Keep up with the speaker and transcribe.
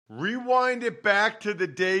Rewind it back to the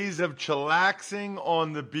days of chillaxing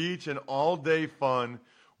on the beach and all-day fun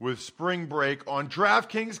with Spring Break on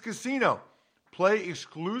DraftKings Casino. Play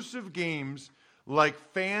exclusive games like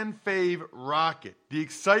Fan Fave Rocket. The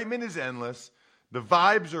excitement is endless, the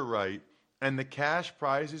vibes are right, and the cash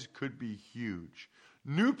prizes could be huge.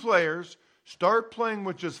 New players start playing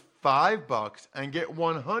with just $5 and get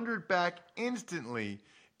 $100 back instantly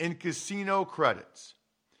in casino credits.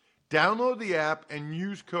 Download the app and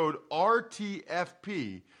use code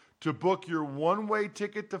RTFP to book your one-way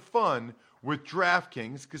ticket to fun with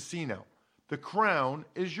DraftKings Casino. The crown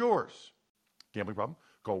is yours. Gambling problem?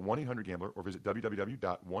 Call 1-800-GAMBLER or visit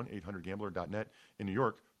www.1800gambler.net. In New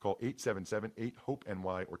York, call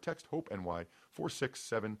 877-8-HOPE-NY or text HOPE-NY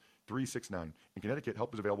 467-369. In Connecticut,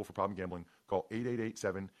 help is available for problem gambling. Call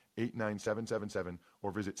 888-7-897-7777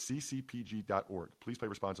 or visit ccpg.org. Please play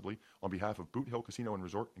responsibly. On behalf of Boot Hill Casino and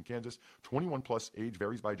Resort in Kansas, 21 plus, age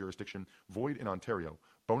varies by jurisdiction, void in Ontario.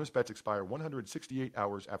 Bonus bets expire 168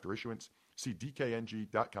 hours after issuance. See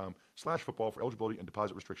dkng.com/football for eligibility and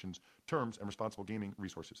deposit restrictions, terms, and responsible gaming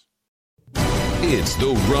resources. It's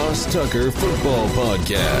the Ross Tucker Football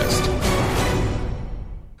Podcast.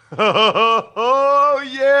 Oh,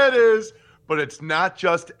 yeah, it is. But it's not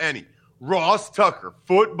just any Ross Tucker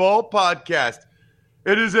Football Podcast.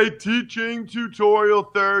 It is a teaching tutorial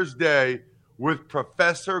Thursday with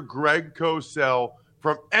Professor Greg Cosell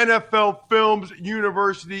from NFL Films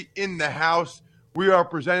University in the house. We are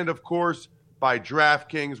presented, of course, by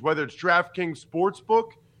DraftKings, whether it's DraftKings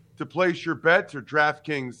Sportsbook to place your bets or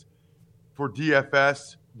DraftKings for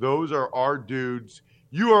DFS. Those are our dudes.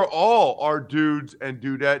 You are all our dudes and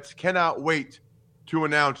dudettes. Cannot wait to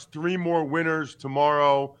announce 3 more winners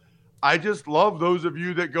tomorrow. I just love those of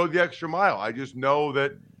you that go the extra mile. I just know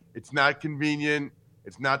that it's not convenient.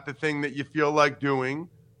 It's not the thing that you feel like doing,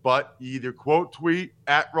 but you either quote tweet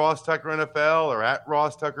at Ross Tucker NFL or at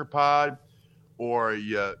Ross Tucker Pod, or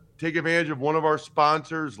you take advantage of one of our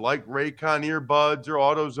sponsors like Raycon earbuds or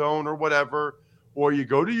AutoZone or whatever, or you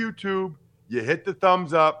go to YouTube, you hit the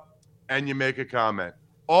thumbs up, and you make a comment.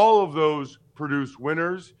 All of those produce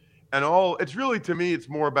winners, and it's really, to me, it's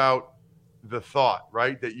more about the thought,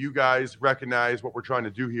 right? That you guys recognize what we're trying to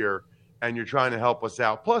do here, and you're trying to help us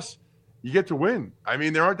out. Plus, you get to win. I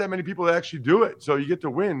mean, there aren't that many people that actually do it, so you get to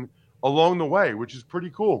win along the way, which is pretty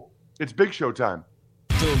cool. It's Big Show time.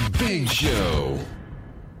 The Big Show.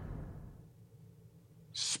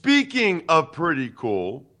 Speaking of pretty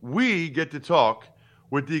cool, we get to talk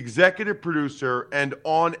with the executive producer and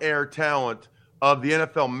on-air talent of the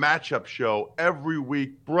NFL Matchup Show every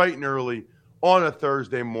week, bright and early on a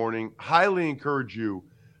Thursday morning. Highly encourage you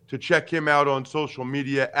to check him out on social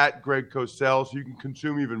media at Greg Cosell so you can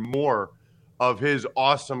consume even more of his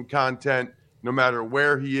awesome content no matter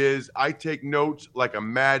where he is. I take notes like a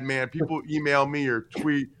madman. People email me or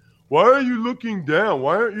tweet, why are you looking down?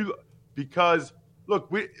 Why aren't you? Because,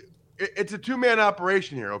 look, it's a two-man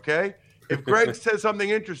operation here, okay? If Greg says something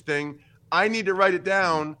interesting, I need to write it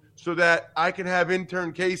down so that I can have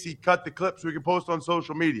intern Casey cut the clip so we can post on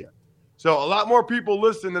social media. So a lot more people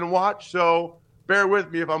listen than watch, so bear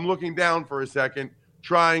with me if I'm looking down for a second,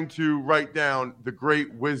 trying to write down the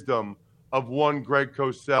great wisdom of one Greg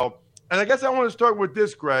Cosell. And I guess I want to start with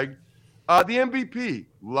this, Greg. The MVP. A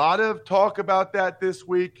lot of talk about that this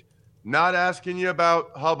week. Not asking you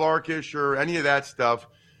about Hub Arkish or any of that stuff.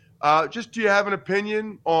 Just do you have an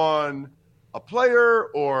opinion on a player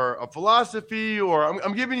or a philosophy? Or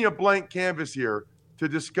I'm giving you a blank canvas here to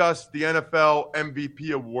discuss the NFL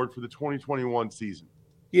MVP award for the 2021 season.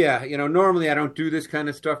 Yeah, normally I don't do this kind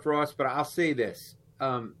of stuff, Ross, but I'll say this.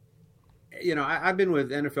 I've been with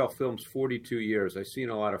NFL Films 42 years. I've seen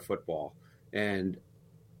a lot of football, and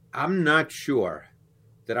I'm not sure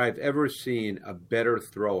that I've ever seen a better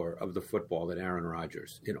thrower of the football than Aaron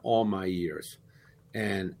Rodgers in all my years.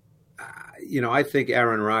 And, I think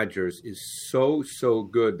Aaron Rodgers is so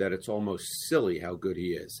good that it's almost silly how good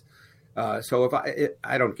he is. So if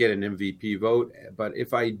I don't get an MVP vote, but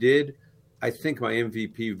if I did, I think my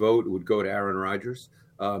MVP vote would go to Aaron Rodgers.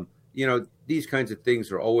 These kinds of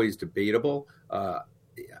things are always debatable.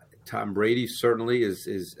 Tom Brady certainly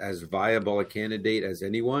is as viable a candidate as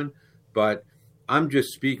anyone, but I'm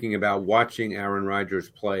just speaking about watching Aaron Rodgers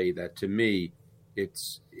play. That to me,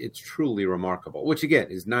 it's truly remarkable. Which again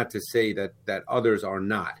is not to say that others are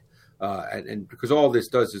not, and because all this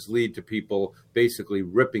does is lead to people basically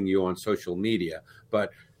ripping you on social media.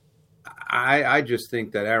 But I just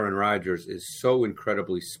think that Aaron Rodgers is so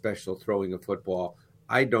incredibly special throwing a football.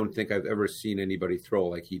 I don't think I've ever seen anybody throw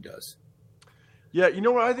like he does. Yeah, you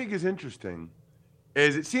know what I think is interesting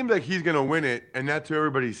is it seems like he's going to win it, and that's what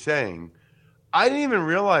everybody's saying. I didn't even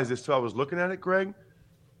realize this till I was looking at it, Greg.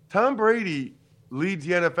 Tom Brady leads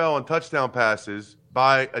the NFL in touchdown passes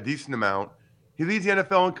by a decent amount. He leads the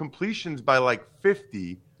NFL in completions by like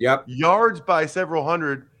 50. Yep. Yards by several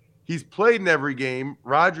hundred. He's played in every game.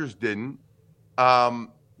 Rodgers didn't. I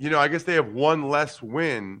guess they have one less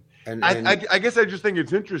win. And I guess I just think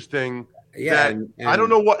it's interesting that I don't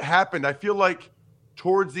know what happened. I feel like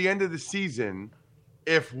towards the end of the season,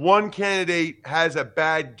 if one candidate has a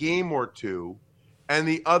bad game or two and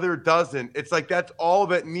the other doesn't, it's like that's all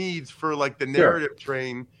of it needs for like the narrative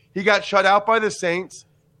train. He got shut out by the Saints,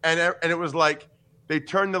 and it was like they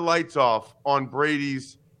turned the lights off on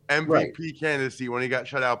Brady's MVP candidacy when he got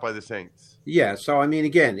shut out by the Saints. Yeah. So, I mean,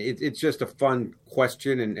 again, it's just a fun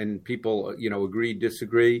question, and people, agree,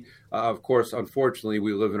 disagree. Of course, unfortunately,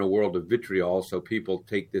 we live in a world of vitriol, so people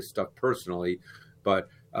take this stuff personally. But,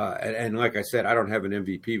 and like I said, I don't have an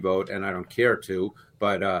MVP vote, and I don't care to.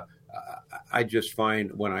 But I just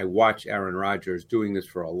find when I watch Aaron Rodgers doing this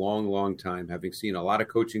for a long, long time, having seen a lot of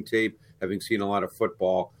coaching tape, having seen a lot of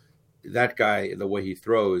football, that guy, the way he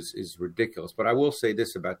throws is ridiculous. But I will say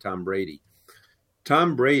this about Tom Brady.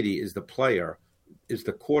 Tom Brady is the player, is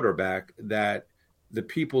the quarterback that the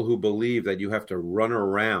people who believe that you have to run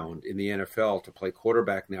around in the NFL to play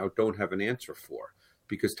quarterback now don't have an answer for,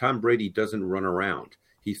 because Tom Brady doesn't run around.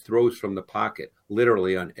 He throws from the pocket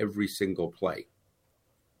literally on every single play.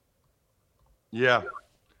 Yeah.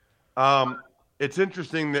 It's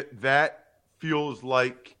interesting that feels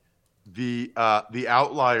like the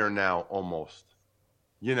outlier now almost,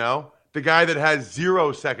 the guy that has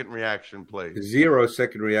 0 second reaction plays. 0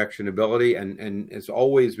 second reaction ability, and it's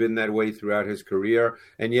always been that way throughout his career.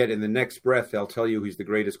 And yet in the next breath, they'll tell you he's the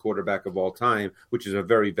greatest quarterback of all time, which is a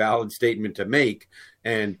very valid statement to make.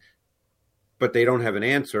 But they don't have an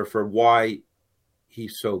answer for why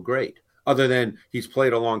he's so great, other than he's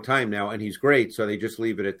played a long time now and he's great. So they just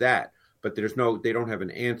leave it at that. But they don't have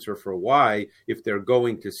an answer for why, if they're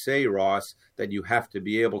going to say, Ross, that you have to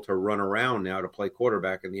be able to run around now to play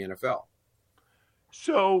quarterback in the NFL.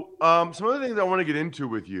 So some other things I want to get into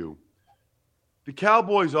with you. The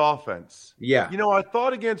Cowboys offense. Yeah. I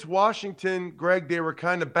thought against Washington, Greg, they were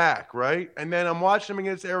kind of back, right? And then I'm watching them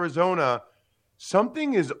against Arizona.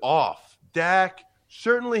 Something is off. Dak,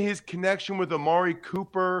 certainly his connection with Amari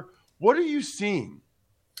Cooper. What are you seeing?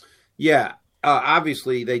 Yeah.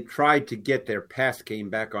 Obviously, they tried to get their pass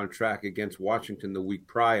game back on track against Washington the week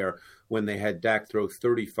prior when they had Dak throw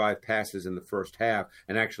 35 passes in the first half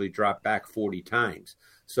and actually drop back 40 times.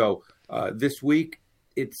 So this week,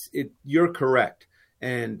 you're correct.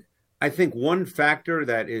 And I think one factor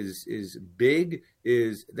that is big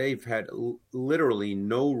is they've had literally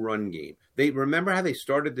no run game. Remember how they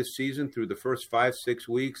started this season through the first 5-6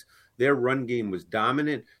 weeks? Their run game was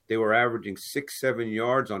dominant. They were averaging 6-7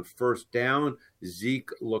 yards on first down. Zeke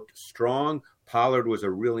looked strong. Pollard was a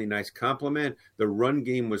really nice complement. The run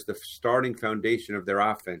game was the starting foundation of their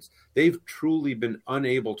offense. They've truly been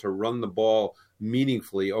unable to run the ball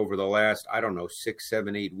meaningfully over the last, 6,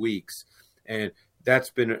 7, 8 weeks. And that's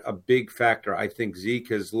been a big factor. I think Zeke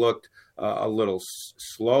has looked a little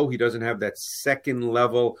slow. He doesn't have that second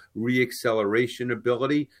level reacceleration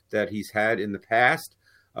ability that he's had in the past.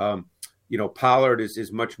 Pollard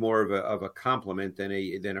is much more of a complement than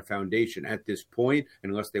a foundation at this point,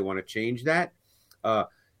 unless they want to change that. I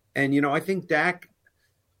think Dak,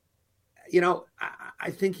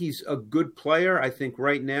 I think he's a good player. I think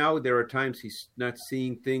right now there are times he's not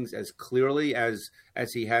seeing things as clearly as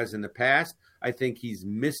he has in the past. I think he's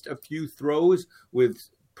missed a few throws with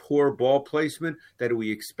poor ball placement that we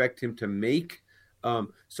expect him to make.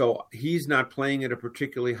 So he's not playing at a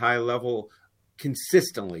particularly high level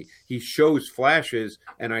consistently. He shows flashes,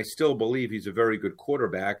 and I still believe he's a very good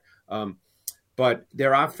quarterback. But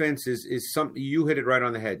their offense is something, you hit it right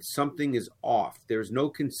on the head. Something is off. There's no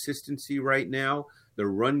consistency right now. The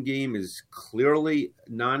run game is clearly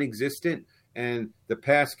non-existent, and the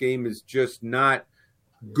pass game is just not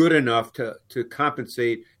good enough to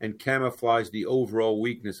compensate and camouflage the overall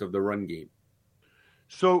weakness of the run game.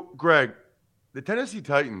 So, Greg, the Tennessee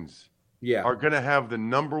Titans are going to have the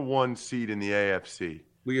number 1 seed in the AFC.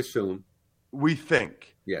 We assume. We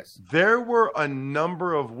think. Yes. There were a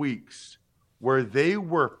number of weeks where they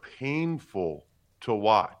were painful to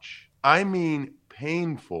watch. I mean,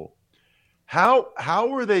 painful. How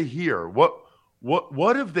are they here?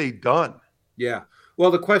 What have they done? Yeah.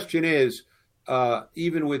 Well, the question is,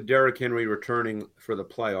 even with Derrick Henry returning for the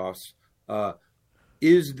playoffs,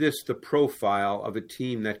 is this the profile of a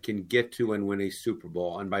team that can get to and win a Super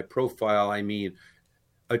Bowl? And by profile, I mean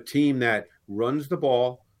a team that runs the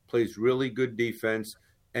ball, plays really good defense,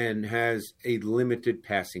 and has a limited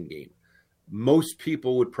passing game. Most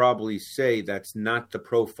people would probably say that's not the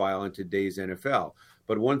profile in today's NFL.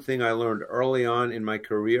 But one thing I learned early on in my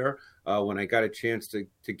career, when I got a chance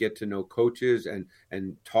to get to know coaches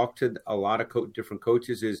and talk to a lot of different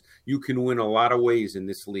coaches, is you can win a lot of ways in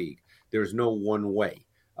this league. There's no one way.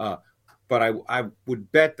 But I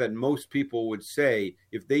would bet that most people would say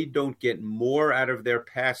if they don't get more out of their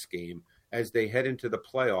pass game as they head into the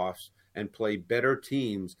playoffs and play better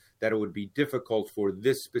teams, that it would be difficult for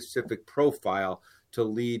this specific profile to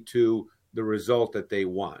lead to the result that they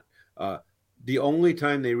want. The only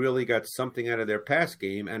time they really got something out of their pass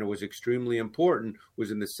game, and it was extremely important,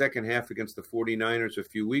 was in the second half against the 49ers a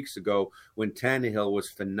few weeks ago when Tannehill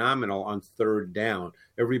was phenomenal on third down.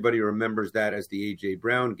 Everybody remembers that as the A.J.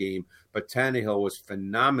 Brown game, but Tannehill was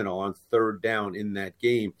phenomenal on third down in that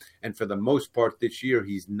game. And for the most part this year,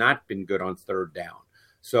 he's not been good on third down.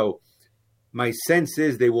 So my sense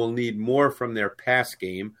is they will need more from their pass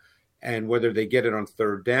game. And whether they get it on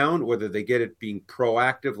third down, whether they get it being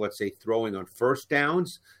proactive, let's say throwing on first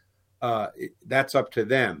downs, that's up to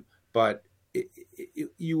them. But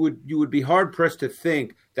you would be hard pressed to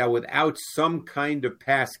think that without some kind of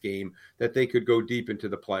pass game that they could go deep into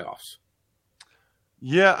the playoffs.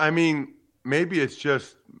 Yeah, I mean, maybe it's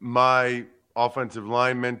just my offensive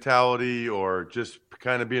line mentality or just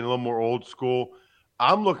kind of being a little more old school.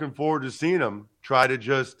 I'm looking forward to seeing them try to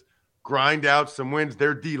just grind out some wins.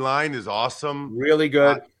 Their D-line is awesome. Really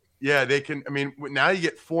good. Yeah, they can. I mean, now you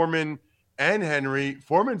get Foreman and Henry.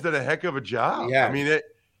 Foreman's done a heck of a job. Yeah. I mean,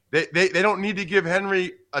 they don't need to give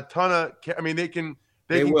Henry a ton of – I mean, they can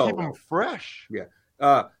keep him fresh.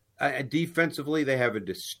 Yeah. Defensively, they have a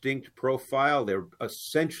distinct profile. They're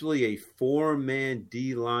essentially a four-man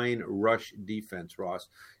D-line rush defense, Ross.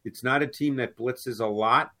 It's not a team that blitzes a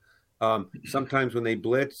lot. Sometimes when they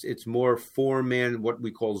blitz, it's more four-man, what we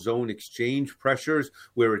call zone exchange pressures,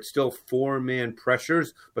 where it's still four-man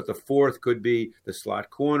pressures, but the fourth could be the slot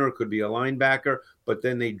corner, could be a linebacker, but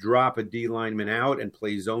then they drop a D lineman out and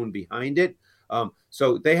play zone behind it.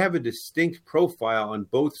 So they have a distinct profile on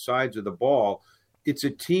both sides of the ball. It's a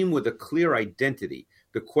team with a clear identity.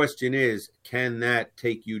 The question is, can that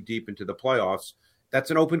take you deep into the playoffs? That's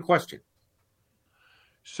an open question.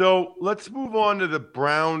 So let's move on to the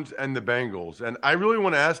Browns and the Bengals. And I really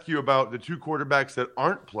want to ask you about the two quarterbacks that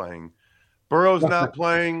aren't playing. Burrow's not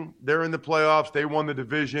playing. They're in the playoffs. They won the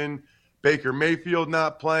division. Baker Mayfield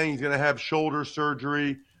not playing. He's going to have shoulder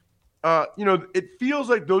surgery. It feels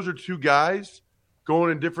like those are two guys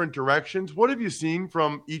going in different directions. What have you seen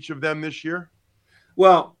from each of them this year?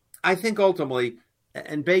 Well, I think ultimately,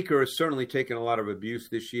 and Baker has certainly taken a lot of abuse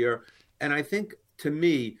this year. And I think, to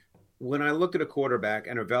me, when I look at a quarterback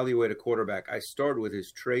and evaluate a quarterback, I start with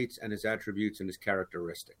his traits and his attributes and his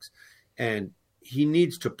characteristics. And he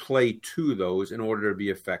needs to play to those in order to be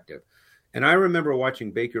effective. And I remember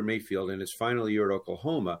watching Baker Mayfield in his final year at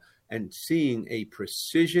Oklahoma and seeing a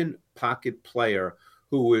precision pocket player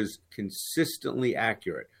who was consistently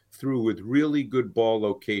accurate, threw with really good ball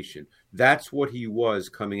location. That's what he was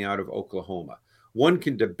coming out of Oklahoma. One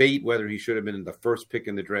can debate whether he should have been in the first pick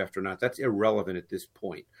in the draft or not. That's irrelevant at this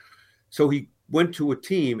point. So he went to a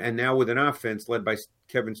team, and now with an offense led by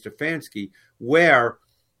Kevin Stefanski, where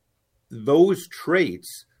those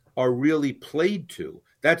traits are really played to.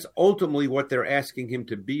 That's ultimately what they're asking him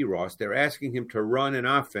to be, Ross. They're asking him to run an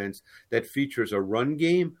offense that features a run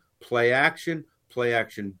game, play action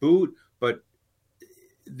boot, but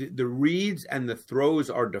the reads and the throws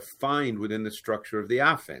are defined within the structure of the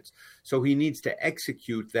offense. So he needs to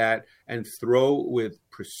execute that and throw with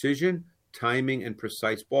precision, timing, and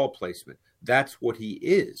precise ball placement. That's what he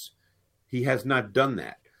is. He has not done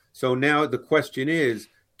that. So now the question is,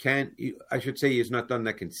 he has not done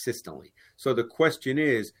that consistently. So the question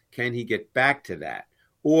is, can he get back to that?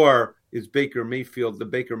 Or is Baker Mayfield the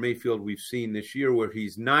Baker Mayfield we've seen this year, where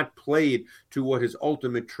he's not played to what his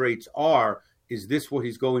ultimate traits are? Is this what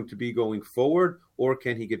he's going to be going forward, or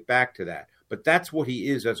can he get back to that? But that's what he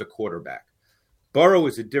is as a quarterback. Burrow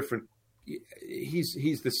is a different.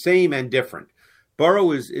 He's the same and different.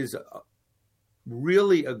 Burrow is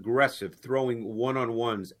really aggressive, throwing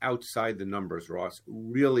one-on-ones outside the numbers, Ross.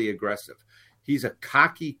 Really aggressive. He's a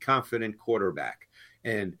cocky, confident quarterback,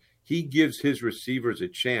 and he gives his receivers a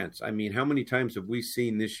chance. I mean, how many times have we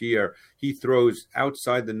seen this year he throws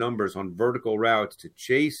outside the numbers on vertical routes to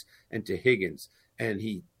Chase and to Higgins, and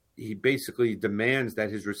he basically demands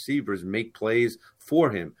that his receivers make plays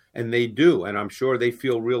for him, and they do. And I'm sure they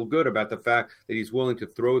feel real good about the fact that he's willing to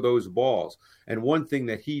throw those balls. And one thing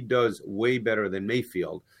that he does way better than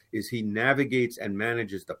Mayfield is he navigates and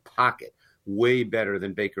manages the pocket way better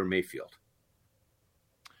than Baker Mayfield.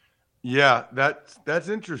 Yeah, that's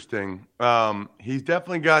interesting. He's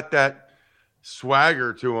definitely got that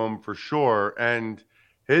swagger to him for sure, and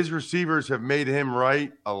his receivers have made him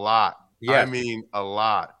right a lot. I Yes. mean, a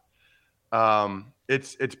lot.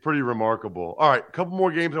 It's pretty remarkable. All right, a couple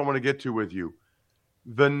more games I want to get to with you.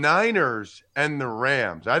 The Niners and the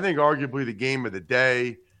Rams. I think arguably the game of the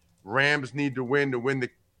day. Rams need to win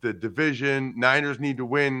the division. Niners need to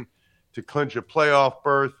win to clinch a playoff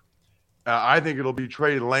berth. I think it'll be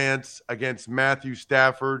Trey Lance against Matthew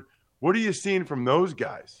Stafford. What are you seeing from those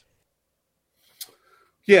guys?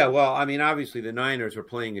 Yeah, well, I mean, obviously the Niners are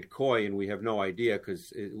playing at Coy, and we have no idea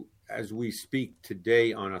because as we speak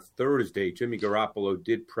today on a Thursday, Jimmy Garoppolo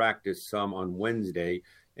did practice some on Wednesday,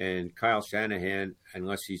 and Kyle Shanahan,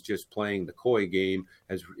 unless he's just playing the Coy game,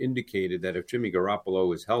 has indicated that if Jimmy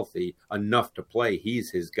Garoppolo is healthy enough to play,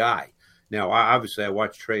 he's his guy. Now, obviously, I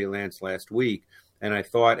watched Trey Lance last week, and I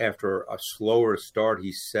thought after a slower start,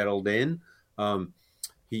 he settled in.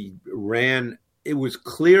 He ran. It was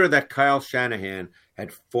clear that Kyle Shanahan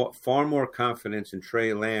had far more confidence in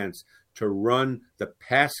Trey Lance to run the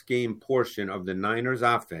pass game portion of the Niners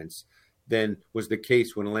offense than was the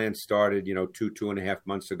case when Lance started, 2.5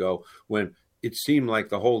 months ago, when it seemed like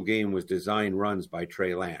the whole game was design runs by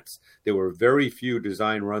Trey Lance. There were very few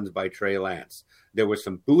design runs by Trey Lance. There was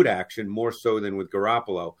some boot action, more so than with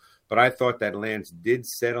Garoppolo, but I thought that Lance did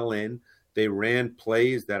settle in. They ran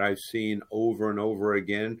plays that I've seen over and over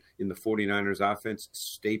again in the 49ers offense,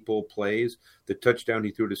 staple plays. The touchdown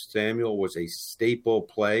he threw to Samuel was a staple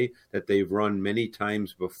play that they've run many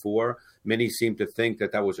times before. Many seem to think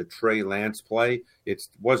that that was a Trey Lance play. It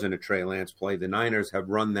wasn't a Trey Lance play. The Niners have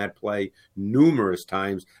run that play numerous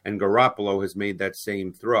times, and Garoppolo has made that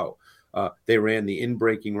same throw. They ran the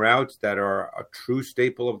in-breaking routes that are a true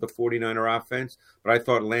staple of the 49er offense, but I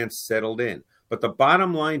thought Lance settled in. But the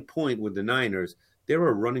bottom line point with the Niners, they're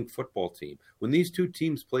a running football team. When these two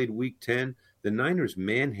teams played Week 10, the Niners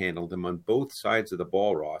manhandled them on both sides of the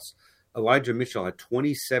ball, Ross. Elijah Mitchell had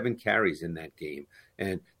 27 carries in that game,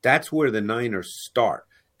 and that's where the Niners start.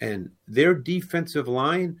 And their defensive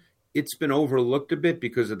line, it's been overlooked a bit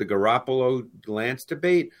because of the Garoppolo-Lance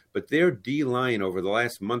debate, but their D-line over the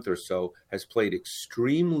last month or so has played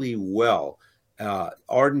extremely well.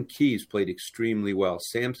 Arden Keyes played extremely well.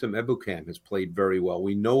 Samson Ebukam has played very well.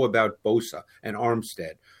 We know about Bosa and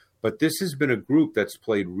Armstead. But this has been a group that's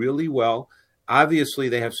played really well. Obviously,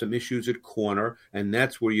 they have some issues at corner, and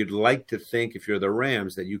that's where you'd like to think, if you're the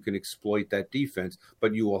Rams, that you can exploit that defense,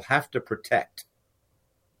 but you will have to protect.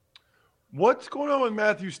 What's going on with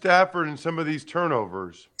Matthew Stafford and some of these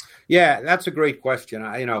turnovers? Yeah, that's a great question.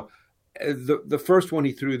 The first one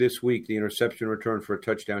he threw this week, the interception return for a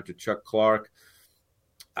touchdown to Chuck Clark,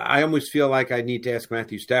 I almost feel like I need to ask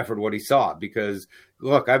Matthew Stafford what he saw because,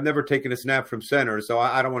 look, I've never taken a snap from center, so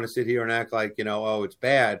I don't want to sit here and act like, it's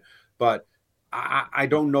bad. But I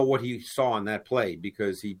don't know what he saw on that play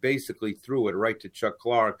because he basically threw it right to Chuck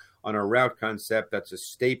Clark on a route concept that's a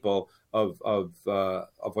staple of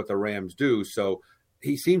what the Rams do. So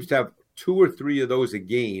he seems to have 2 or 3 of those a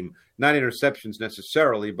game, not interceptions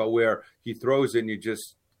necessarily, but where he throws it and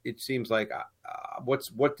it seems like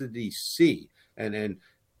what did he see? And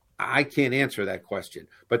I can't answer that question.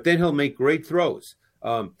 But then he'll make great throws.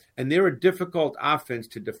 And they're a difficult offense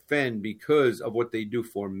to defend because of what they do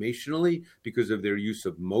formationally, because of their use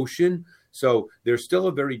of motion. So they're still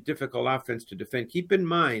a very difficult offense to defend. Keep in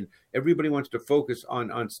mind, everybody wants to focus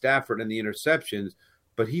on Stafford and the interceptions,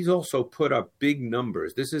 but he's also put up big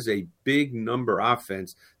numbers. This is a big number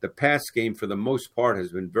offense. The pass game, for the most part,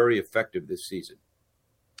 has been very effective this season.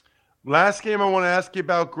 Last game I want to ask you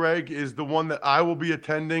about, Greg, is the one that I will be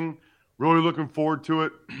attending. Really looking forward to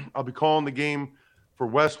it. I'll be calling the game for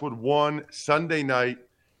Westwood 1 Sunday night.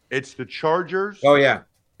 It's the Chargers. Oh, yeah.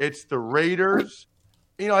 It's the Raiders.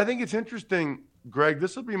 I think it's interesting, Greg.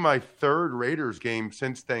 This will be my 3rd Raiders game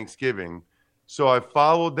since Thanksgiving. So I've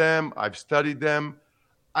followed them. I've studied them.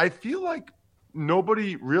 I feel like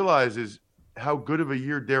nobody realizes how good of a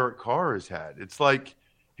year Derek Carr has had. It's like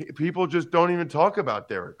people just don't even talk about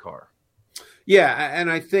Derek Carr. Yeah, and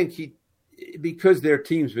I think because their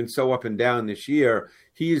team's been so up and down this year,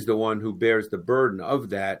 he's the one who bears the burden of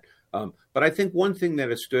that. But I think one thing that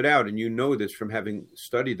has stood out, and you know this from having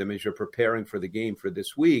studied them as you're preparing for the game for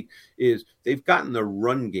this week, is they've gotten the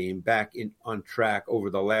run game back on track over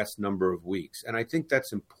the last number of weeks. And I think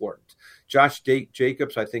that's important. Josh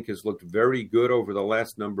Jacobs, I think, has looked very good over the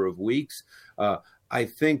last number of weeks. I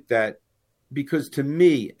think that because to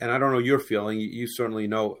me, and I don't know your feeling, you certainly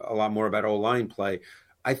know a lot more about O-line play,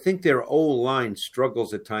 I think their O-line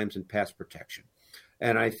struggles at times in pass protection.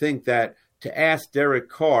 And I think that to ask Derek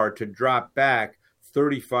Carr to drop back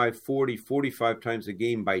 35, 40, 45 times a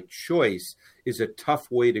game by choice is a tough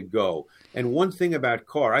way to go. And one thing about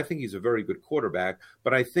Carr, I think he's a very good quarterback,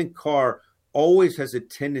 but I think Carr always has a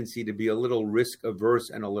tendency to be a little risk averse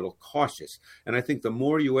and a little cautious. And I think the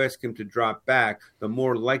more you ask him to drop back, the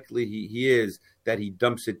more likely he is that he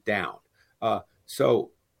dumps it down.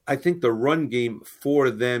 So I think the run game for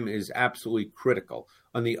them is absolutely critical.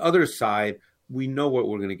 On the other side, we know what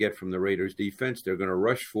we're going to get from the Raiders defense. They're going to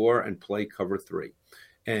rush 4 and play cover 3.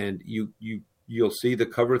 And you'll see the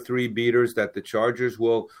cover 3 beaters that the Chargers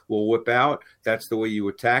will whip out. That's the way you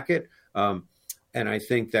attack it. And I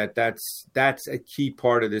think that's a key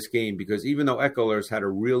part of this game, because even though Ekeler's had a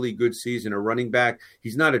really good season, a running back,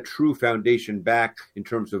 he's not a true foundation back in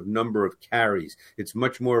terms of number of carries. It's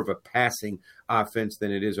much more of a passing offense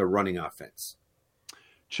than it is a running offense.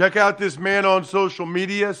 Check out this man on social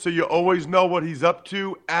media so you always know what he's up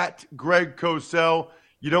to, at Greg Cosell.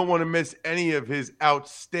 You don't want to miss any of his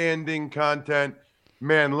outstanding content.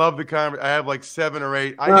 Man, love the conversation. I have like 7 or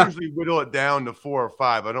 8. I usually whittle it down to 4 or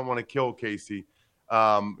 5. I don't want to kill Casey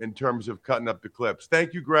in terms of cutting up the clips.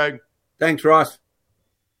 Thank you, Greg. Thanks, Ross.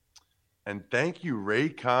 And thank you,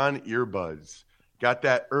 Raycon Earbuds. Got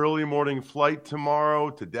that early morning flight tomorrow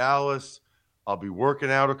to Dallas. I'll be working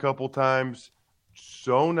out a couple times.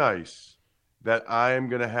 So nice that I am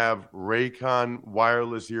going to have Raycon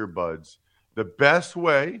wireless earbuds. The best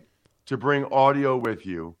way to bring audio with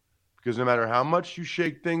you, because no matter how much you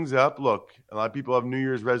shake things up, look, a lot of people have New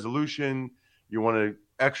Year's resolution. You want to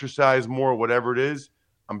exercise more, whatever it is.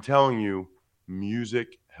 I'm telling you,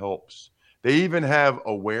 music helps. They even have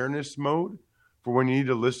awareness mode for when you need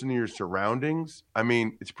to listen to your surroundings. I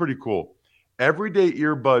mean, it's pretty cool. Everyday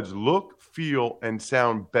earbuds look, feel, and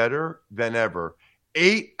sound better than ever.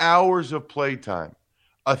 8 hours of playtime,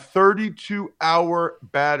 a 32-hour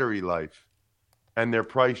battery life, and they're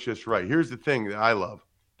priced just right. Here's the thing that I love.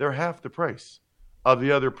 They're half the price of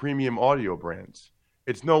the other premium audio brands.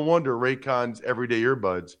 It's no wonder Raycon's everyday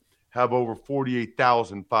earbuds have over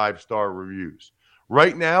 48,000 5-star reviews.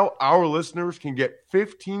 Right now, our listeners can get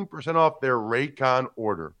 15% off their Raycon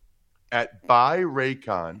order at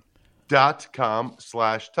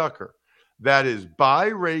buyraycon.com/Tucker. That is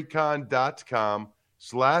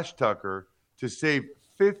buyraycon.com/Tucker to save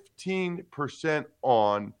 15%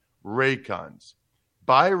 on Raycons.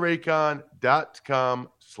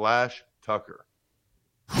 buyraycon.com/Tucker.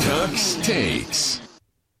 Tuck's Takes.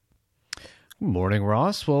 Good morning,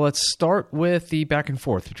 Ross. Well, let's start with the back and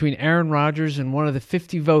forth between Aaron Rodgers and one of the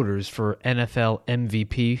 50 voters for NFL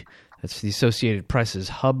MVP. That's the Associated Press's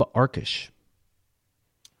Hub Arkush.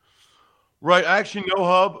 Right. I actually know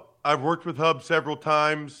Hub. I've worked with Hub several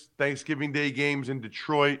times. Thanksgiving Day games in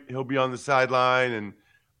Detroit. He'll be on the sideline, and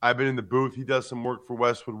I've been in the booth. He does some work for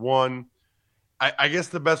Westwood One. I guess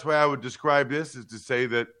the best way I would describe this is to say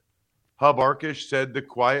that Hub Arkush said the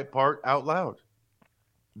quiet part out loud.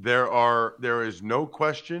 There is no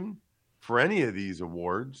question for any of these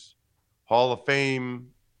awards, Hall of Fame,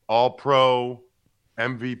 All-Pro,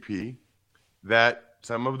 MVP, that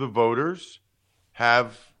some of the voters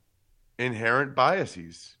have inherent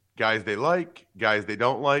biases. Guys they like, guys they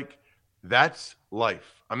don't like. That's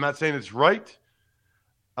life. I'm not saying it's right.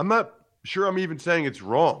 I'm not sure I'm even saying it's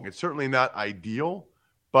wrong. It's certainly not ideal,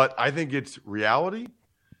 but I think it's reality.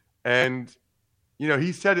 And, you know,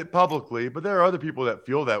 he said it publicly, but there are other people that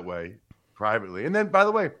feel that way privately. And then, by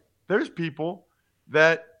the way, there's people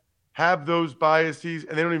that have those biases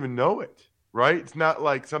and they don't even know it, right? It's not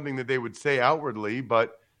like something that they would say outwardly,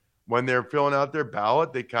 but when they're filling out their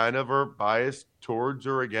ballot, they kind of are biased towards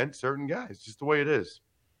or against certain guys. Just the way it is.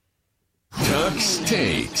 Tuck's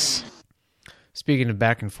Takes. Speaking of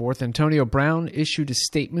back and forth, Antonio Brown issued a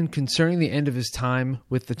statement concerning the end of his time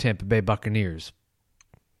with the Tampa Bay Buccaneers.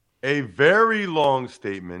 A very long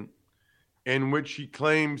statement in which he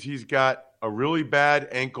claims he's got a really bad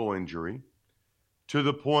ankle injury to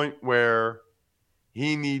the point where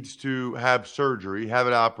he needs to have surgery, have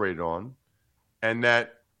it operated on, and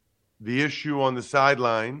that the issue on the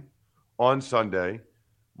sideline on Sunday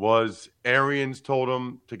was Arians told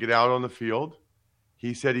him to get out on the field.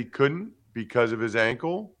 He said he couldn't because of his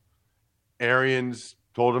ankle. Arians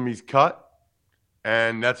told him he's cut,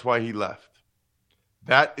 and that's why he left.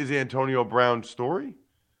 That is Antonio Brown's story.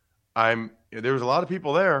 There was a lot of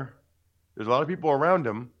people there. There's a lot of people around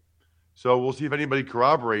him. So we'll see if anybody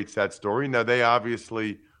corroborates that story. Now, they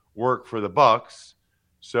obviously work for the Bucs,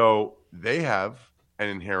 so they have an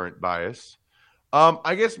inherent bias.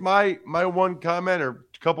 I guess my one comment or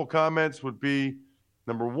couple comments would be,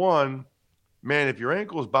 number one, man, if your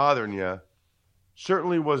ankle is bothering you,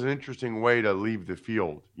 certainly was an interesting way to leave the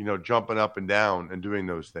field, you know, jumping up and down and doing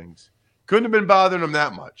those things. couldn't have been bothering him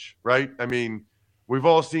that much, right? I mean, we've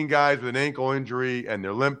all seen guys with an ankle injury and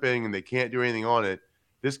they're limping and they can't do anything on it.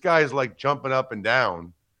 This guy is like jumping up and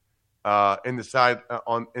down in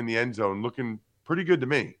the end zone, looking pretty good to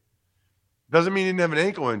me. Doesn't mean he didn't have an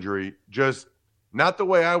ankle injury, just not the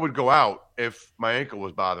way I would go out if my ankle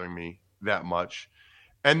was bothering me that much.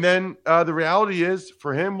 And then the reality is,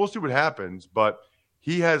 for him, we'll see what happens, but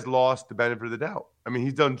he has lost the benefit of the doubt. I mean,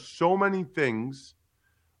 he's done so many things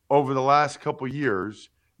over the last couple of years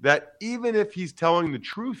that even if he's telling the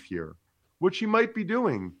truth here, which he might be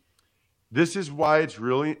doing, this is why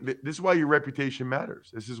your reputation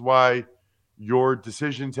matters. This is why your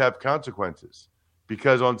decisions have consequences,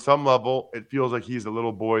 because on some level, it feels like he's a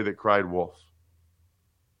little boy that cried wolf.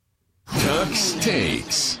 Tux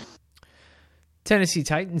Takes. Tennessee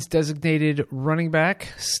Titans designated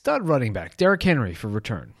stud running back, Derrick Henry for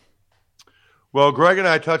return. Well, Greg and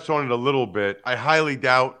I touched on it a little bit. I highly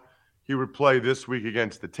doubt he would play this week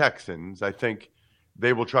against the Texans. I think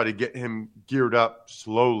they will try to get him geared up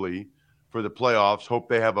slowly for the playoffs. Hope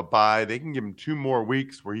they have a bye. They can give him 2 more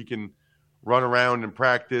weeks where he can run around and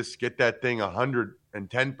practice, get that thing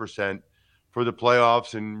 110% for the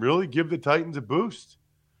playoffs, and really give the Titans a boost.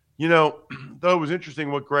 You know, though it was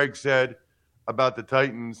interesting what Greg said about the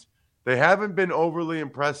Titans. They haven't been overly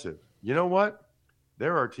impressive. You know what?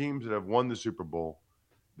 There are teams that have won the Super Bowl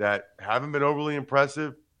that haven't been overly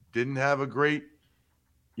impressive, didn't have a great,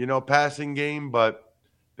 passing game, but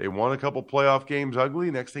they won a couple playoff games ugly.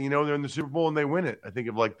 Next thing you know, they're in the Super Bowl and they win it. I think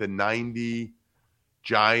of like the 90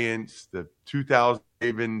 Giants, the 2000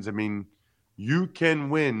 Ravens. I mean, you can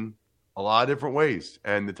win a lot of different ways,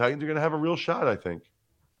 and the Titans are going to have a real shot, I think.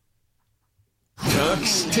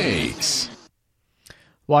 Tux Takes.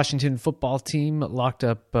 Washington football team locked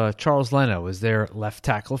up Charles Leno as their left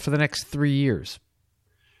tackle for the next 3 years.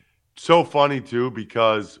 So funny, too,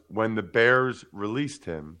 because when the Bears released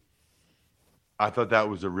him, I thought that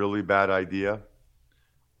was a really bad idea.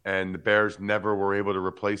 And the Bears never were able to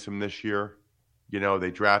replace him this year.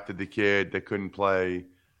 They drafted the kid. They couldn't play.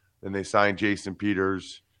 Then they signed Jason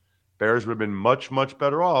Peters. Bears would have been much, much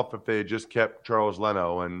better off if they had just kept Charles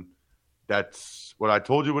Leno. And that's what I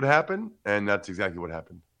told you would happen, and that's exactly what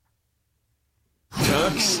happened.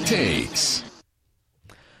 Tux Takes.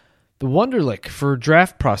 The Wonderlic for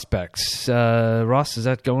draft prospects. Ross, is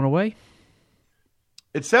that going away?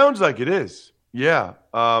 It sounds like it is. Yeah.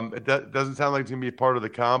 It doesn't sound like it's going to be a part of the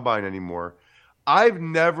combine anymore. I've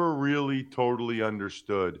never really totally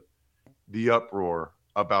understood the uproar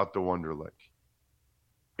about the Wonderlic.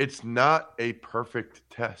 It's not a perfect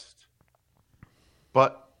test,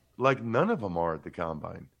 but like none of them are at the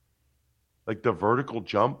combine. Like the vertical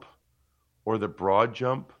jump or the broad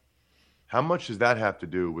jump, how much does that have to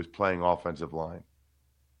do with playing offensive line?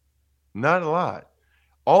 Not a lot.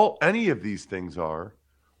 Any of these things are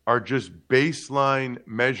just baseline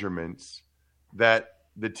measurements that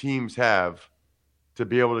the teams have to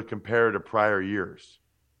be able to compare to prior years.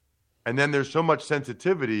 And then there's so much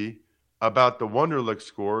sensitivity about the Wonderlic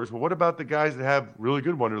scores. Well, what about the guys that have really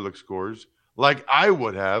good Wonderlic scores, like I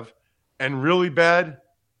would have, and really bad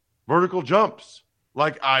vertical jumps,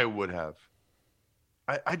 like I would have?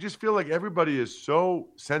 I just feel like everybody is so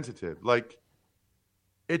sensitive. Like,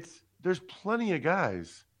 there's plenty of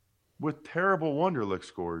guys with terrible Wonderlic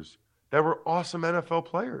scores that were awesome NFL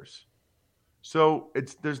players. So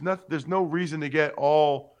there's no reason to get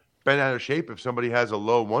all bent out of shape if somebody has a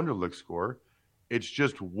low Wonderlic score. It's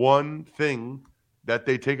just one thing that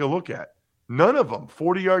they take a look at. None of them,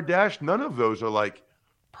 40-yard dash, none of those are like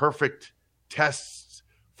perfect tests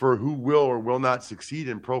for who will or will not succeed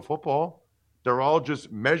in pro football. They're all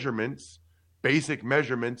just measurements, basic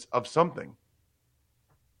measurements of something.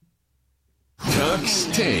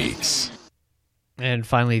 Tux Takes. And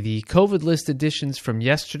finally, the COVID list additions from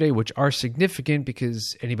yesterday, which are significant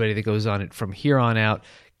because anybody that goes on it from here on out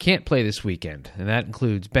can't play this weekend. And that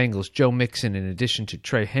includes Bengals Joe Mixon in addition to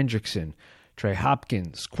Trey Hendrickson, Trey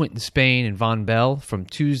Hopkins, Quentin Spain, and Von Bell from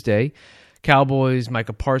Tuesday. Cowboys,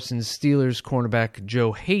 Micah Parsons, Steelers cornerback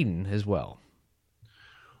Joe Hayden as well.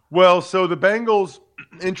 Well, so the Bengals,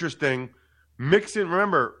 interesting.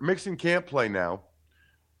 Mixon can't play now,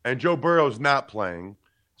 and Joe Burrow's not playing.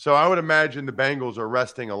 So I would imagine the Bengals are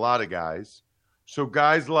resting a lot of guys. So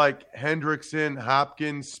guys like Hendrickson,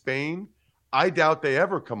 Hopkins, Spain, I doubt they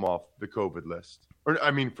ever come off the COVID list.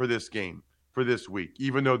 For this game, for this week,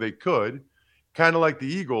 even though they could. Kind of like the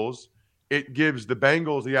Eagles, it gives the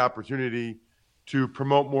Bengals the opportunity to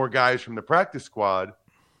promote more guys from the practice squad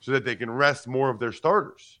so that they can rest more of their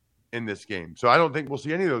starters in this game. So I don't think we'll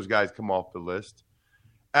see any of those guys come off the list.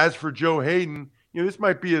 As for Joe Hayden, this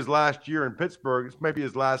might be his last year in Pittsburgh. This might be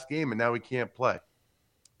his last game, and now he can't play.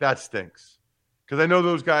 That stinks. Because I know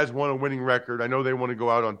those guys want a winning record. I know they want to go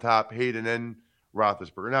out on top, Hayden and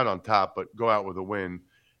Roethlisberger. Not on top, but go out with a win.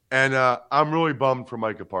 And I'm really bummed for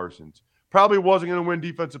Micah Parsons. Probably wasn't going to win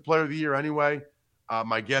Defensive Player of the Year anyway.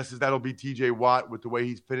 My guess is that'll be T.J. Watt with the way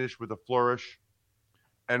he's finished with a flourish,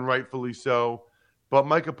 and rightfully so. But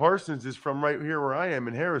Micah Parsons is from right here where I am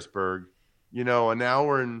in Harrisburg, an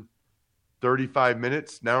hour and 35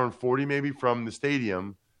 minutes, an hour and 40 maybe from the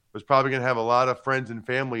stadium. Was probably going to have a lot of friends and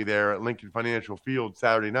family there at Lincoln Financial Field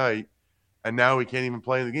Saturday night, and now he can't even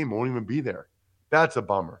play in the game, won't even be there. That's a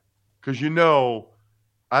bummer because I don't know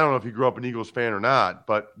if he grew up an Eagles fan or not,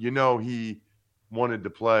 but he wanted to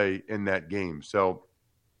play in that game. So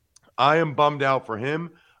I am bummed out for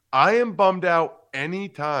him. I am bummed out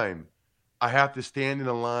anytime I have to stand in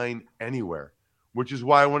a line anywhere, which is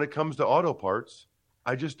why when it comes to auto parts,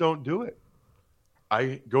 I just don't do it.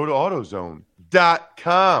 I go to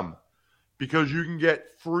AutoZone.com because you can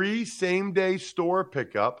get free same-day store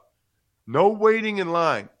pickup, no waiting in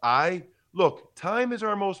line. Look, time is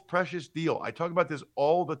our most precious deal. I talk about this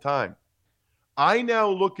all the time. I now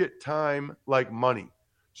look at time like money.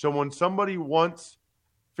 So when somebody wants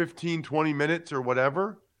 15, 20 minutes or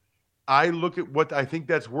whatever, I look at what I think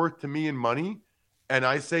that's worth to me in money, and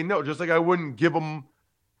I say no. Just like I wouldn't give them,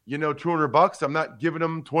 $200. I'm not giving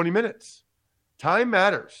them 20 minutes. Time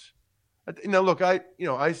matters. Look, I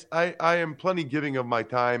am plenty giving of my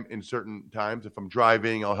time in certain times. If I'm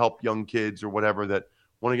driving, I'll help young kids or whatever that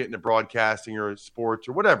want to get into broadcasting or sports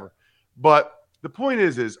or whatever. But the point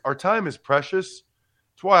is our time is precious.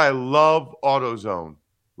 That's why I love AutoZone.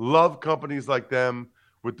 Love companies like them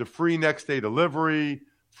with the free next day delivery,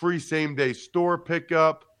 free same day store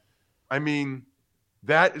pickup. I mean,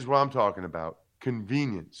 that is what I'm talking about.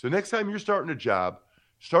 Convenience. So next time you're starting a job,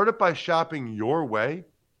 start it by shopping your way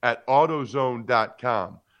at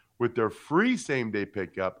AutoZone.com with their free same day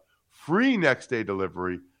pickup, free next day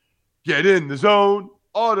delivery. Get in the zone,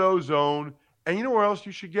 AutoZone. And you know where else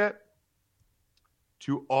you should get?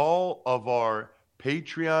 To all of our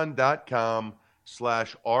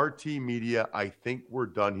Patreon.com/RT Media. I think we're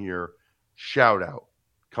done here. Shout out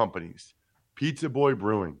companies. Pizza Boy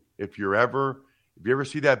Brewing. If you ever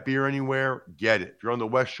see that beer anywhere, get it. If you're on the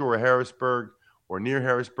West Shore of Harrisburg or near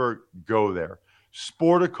Harrisburg, go there.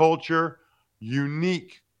 Sporticulture,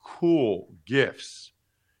 unique, cool gifts.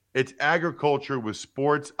 It's agriculture with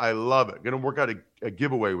sports. I love it. Going to work out a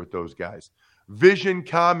giveaway with those guys. Vision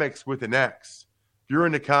Comics with an X. If you're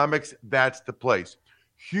into comics, that's the place.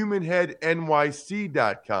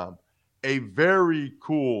 HumanHeadNYC.com. A very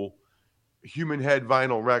cool Human Head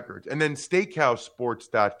vinyl record. And then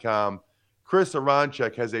SteakhouseSports.com. Chris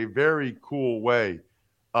Aronchek has a very cool way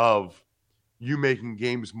of you making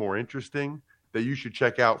games more interesting that you should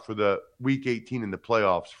check out for the Week 18 in the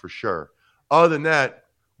playoffs for sure. Other than that,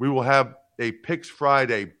 we will have a Picks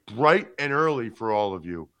Friday bright and early for all of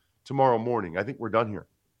you tomorrow morning. I think we're done here.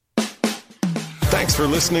 Thanks for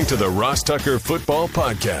listening to the Ross Tucker Football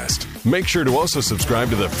Podcast. Make sure to also subscribe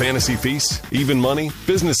to the Fantasy Feast, Even Money,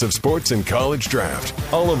 Business of Sports, and College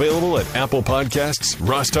Draft. All available at Apple Podcasts,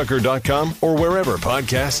 RossTucker.com, or wherever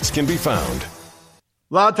podcasts can be found. A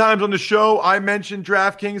lot of times on the show, I mentioned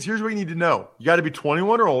DraftKings. Here's what you need to know. You got to be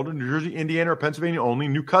 21 or older, New Jersey, Indiana, or Pennsylvania only.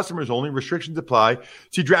 New customers only. Restrictions apply.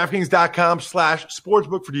 See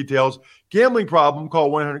DraftKings.com/sportsbook for details. Gambling problem,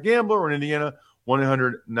 call 1-800-GAMBLER, or in Indiana,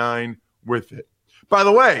 1-800-9-WITH-IT. By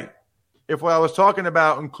the way, if what I was talking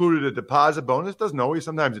about included a deposit bonus, doesn't always,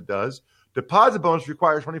 sometimes it does. Deposit bonus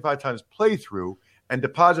requires 25 times playthrough, and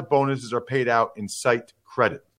deposit bonuses are paid out in site credit.